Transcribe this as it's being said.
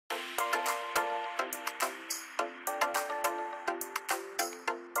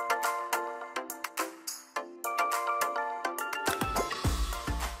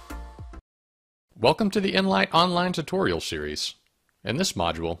Welcome to the nLight online tutorial series. In this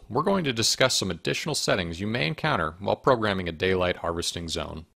module, we're going to discuss some additional settings you may encounter while programming a daylight harvesting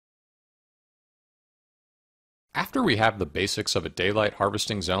zone. After we have the basics of a daylight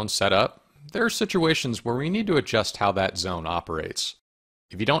harvesting zone set up, there are situations where we need to adjust how that zone operates.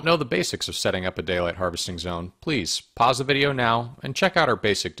 If you don't know the basics of setting up a daylight harvesting zone, please pause the video now and check out our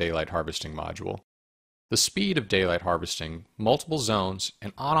basic daylight harvesting module. The speed of daylight harvesting, multiple zones,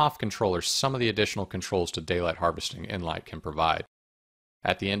 and on-off control are some of the additional controls to daylight harvesting nLight can provide.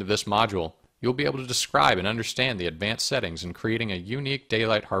 At the end of this module, you'll be able to describe and understand the advanced settings in creating a unique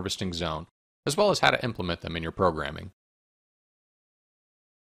daylight harvesting zone, as well as how to implement them in your programming.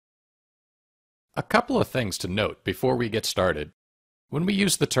 A couple of things to note before we get started. When we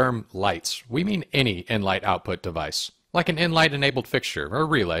use the term lights, we mean any nLight output device, like an nLight enabled fixture or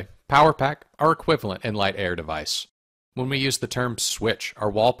relay, power pack, or equivalent nLight Air device. When we use the term switch or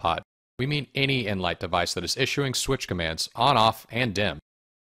wall pod, we mean any nLight device that is issuing switch commands on, off, and dim.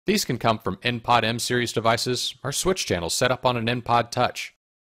 These can come from nPod M series devices or switch channels set up on an nPod Touch.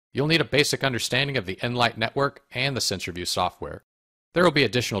 You'll need a basic understanding of the nLight network and the SensorView software. There will be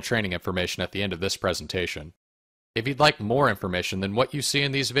additional training information at the end of this presentation. If you'd like more information than what you see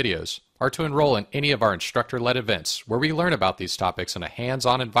in these videos, or to enroll in any of our instructor-led events where we learn about these topics in a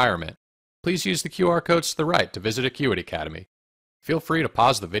hands-on environment, please use the QR codes to the right to visit Acuity Academy. Feel free to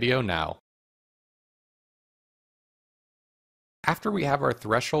pause the video now. After we have our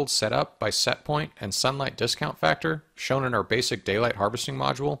threshold set up by set point and sunlight discount factor, shown in our basic daylight harvesting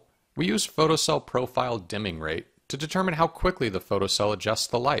module, we use Photocell profile dimming rate to determine how quickly the photocell adjusts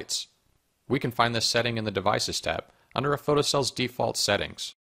the lights. We can find this setting in the Devices tab under a photocell's default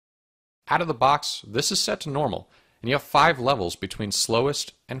settings. Out of the box, this is set to normal, and you have 5 levels between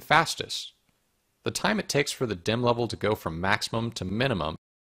slowest and fastest. The time it takes for the dim level to go from maximum to minimum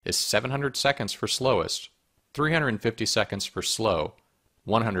is 700 seconds for slowest, 350 seconds for slow,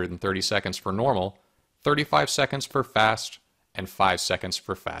 130 seconds for normal, 35 seconds for fast, and 5 seconds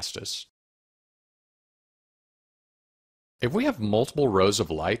for fastest. If we have multiple rows of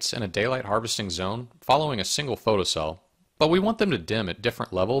lights in a daylight harvesting zone following a single photocell, but we want them to dim at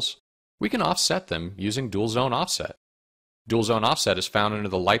different levels, we can offset them using dual zone offset. Dual zone offset is found under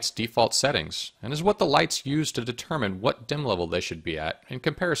the light's default settings and is what the lights use to determine what dim level they should be at in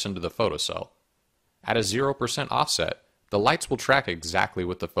comparison to the photocell. At a 0% offset, the lights will track exactly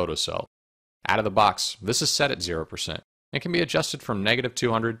with the photocell. Out of the box, this is set at 0% and can be adjusted from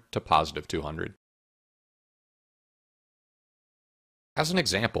 -200 to +200. As an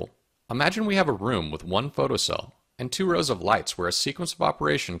example, imagine we have a room with one photocell and 2 rows of lights where a sequence of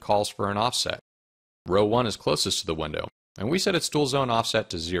operation calls for an offset. Row 1 is closest to the window, and we set its dual zone offset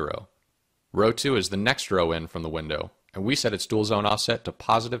to 0. Row 2 is the next row in from the window, and we set its dual zone offset to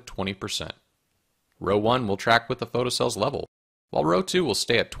 +20%. Row 1 will track with the photocell's level, while row 2 will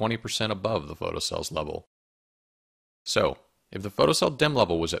stay at 20% above the photocell's level. So, if the photocell dim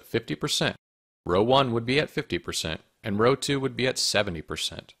level was at 50%, row 1 would be at 50%, and row 2 would be at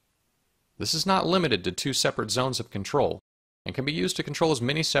 70%. This is not limited to 2 separate zones of control, and can be used to control as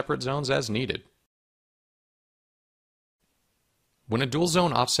many separate zones as needed. When a dual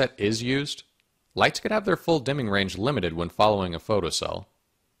zone offset is used, lights could have their full dimming range limited when following a photocell.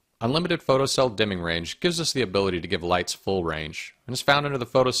 Unlimited photocell dimming range gives us the ability to give lights full range, and is found under the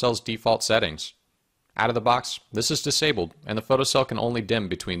photocell's default settings. Out of the box, this is disabled, and the photocell can only dim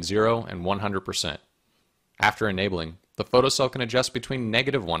between 0 and 100%. After enabling, the photocell can adjust between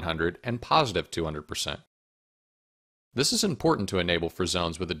 -100 and +200%. This is important to enable for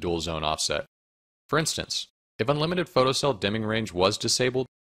zones with a dual zone offset. For instance, if unlimited photocell dimming range was disabled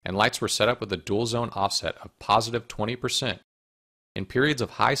and lights were set up with a dual zone offset of +20%, in periods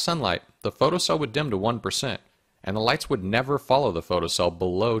of high sunlight, the photocell would dim to 1%, and the lights would never follow the photocell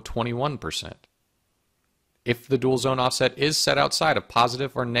below 21%. If the dual zone offset is set outside of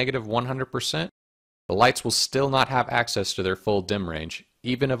positive or -100%, the lights will still not have access to their full dim range,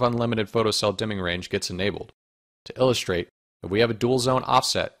 even if unlimited photocell dimming range gets enabled. To illustrate, if we have a dual zone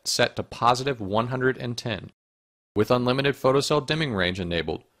offset set to +110, with unlimited photocell dimming range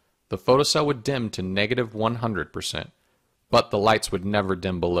enabled, the photocell would dim to -100%, but the lights would never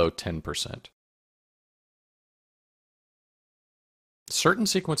dim below 10%. Certain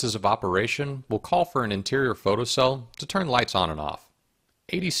sequences of operation will call for an interior photocell to turn lights on and off.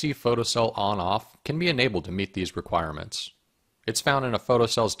 ADC Photocell On-Off can be enabled to meet these requirements. It's found in a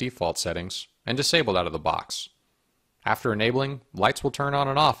photocell's default settings and disabled out of the box. After enabling, lights will turn on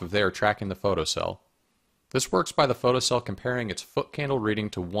and off if they are tracking the photocell. This works by the photocell comparing its foot candle reading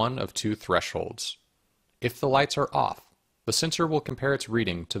to one of 2 thresholds. If the lights are off, the sensor will compare its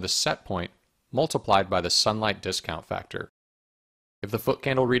reading to the set point multiplied by the sunlight discount factor. If the foot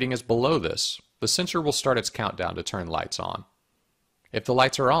candle reading is below this, the sensor will start its countdown to turn lights on. If the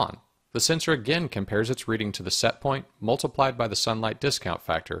lights are on, the sensor again compares its reading to the set point multiplied by the sunlight discount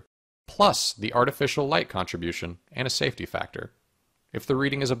factor, plus the artificial light contribution and a safety factor. If the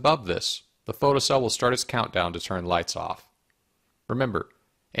reading is above this, the photocell will start its countdown to turn lights off. Remember,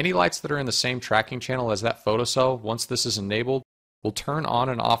 any lights that are in the same tracking channel as that photocell, once this is enabled, will turn on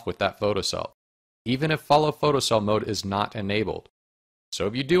and off with that photocell, even if follow photocell mode is not enabled. So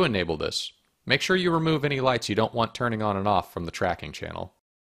if you do enable this, make sure you remove any lights you don't want turning on and off from the tracking channel.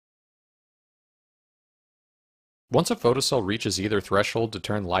 Once a photocell reaches either threshold to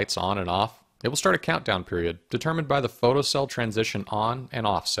turn lights on and off, it will start a countdown period determined by the photocell transition on and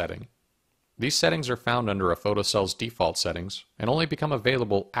off setting. These settings are found under a photocell's default settings and only become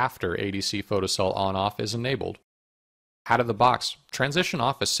available after ADC Photocell On-Off is enabled. Out of the box, transition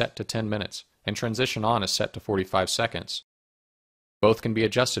off is set to 10 minutes and transition on is set to 45 seconds. Both can be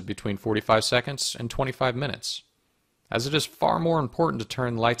adjusted between 45 seconds and 25 minutes. As it is far more important to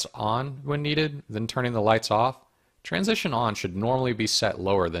turn lights on when needed than turning the lights off, transition on should normally be set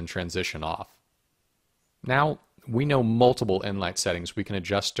lower than transition off. Now, we know multiple nLight settings we can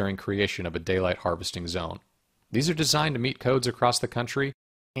adjust during creation of a daylight harvesting zone. These are designed to meet codes across the country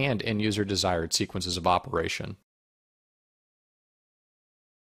and end-user desired sequences of operation.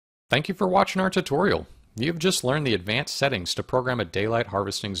 Thank you for watching our tutorial. You have just learned the advanced settings to program a daylight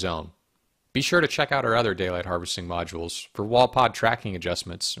harvesting zone. Be sure to check out our other daylight harvesting modules for wall pod tracking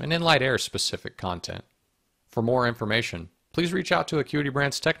adjustments and nLight Air specific content. For more information, please reach out to Acuity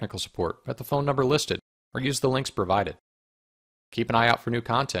Brand's technical support at the phone number listed or use the links provided. Keep an eye out for new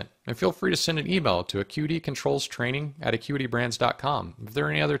content and feel free to send an email to acuitycontrolstraining@acuitybrands.com if there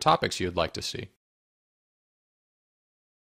are any other topics you would like to see.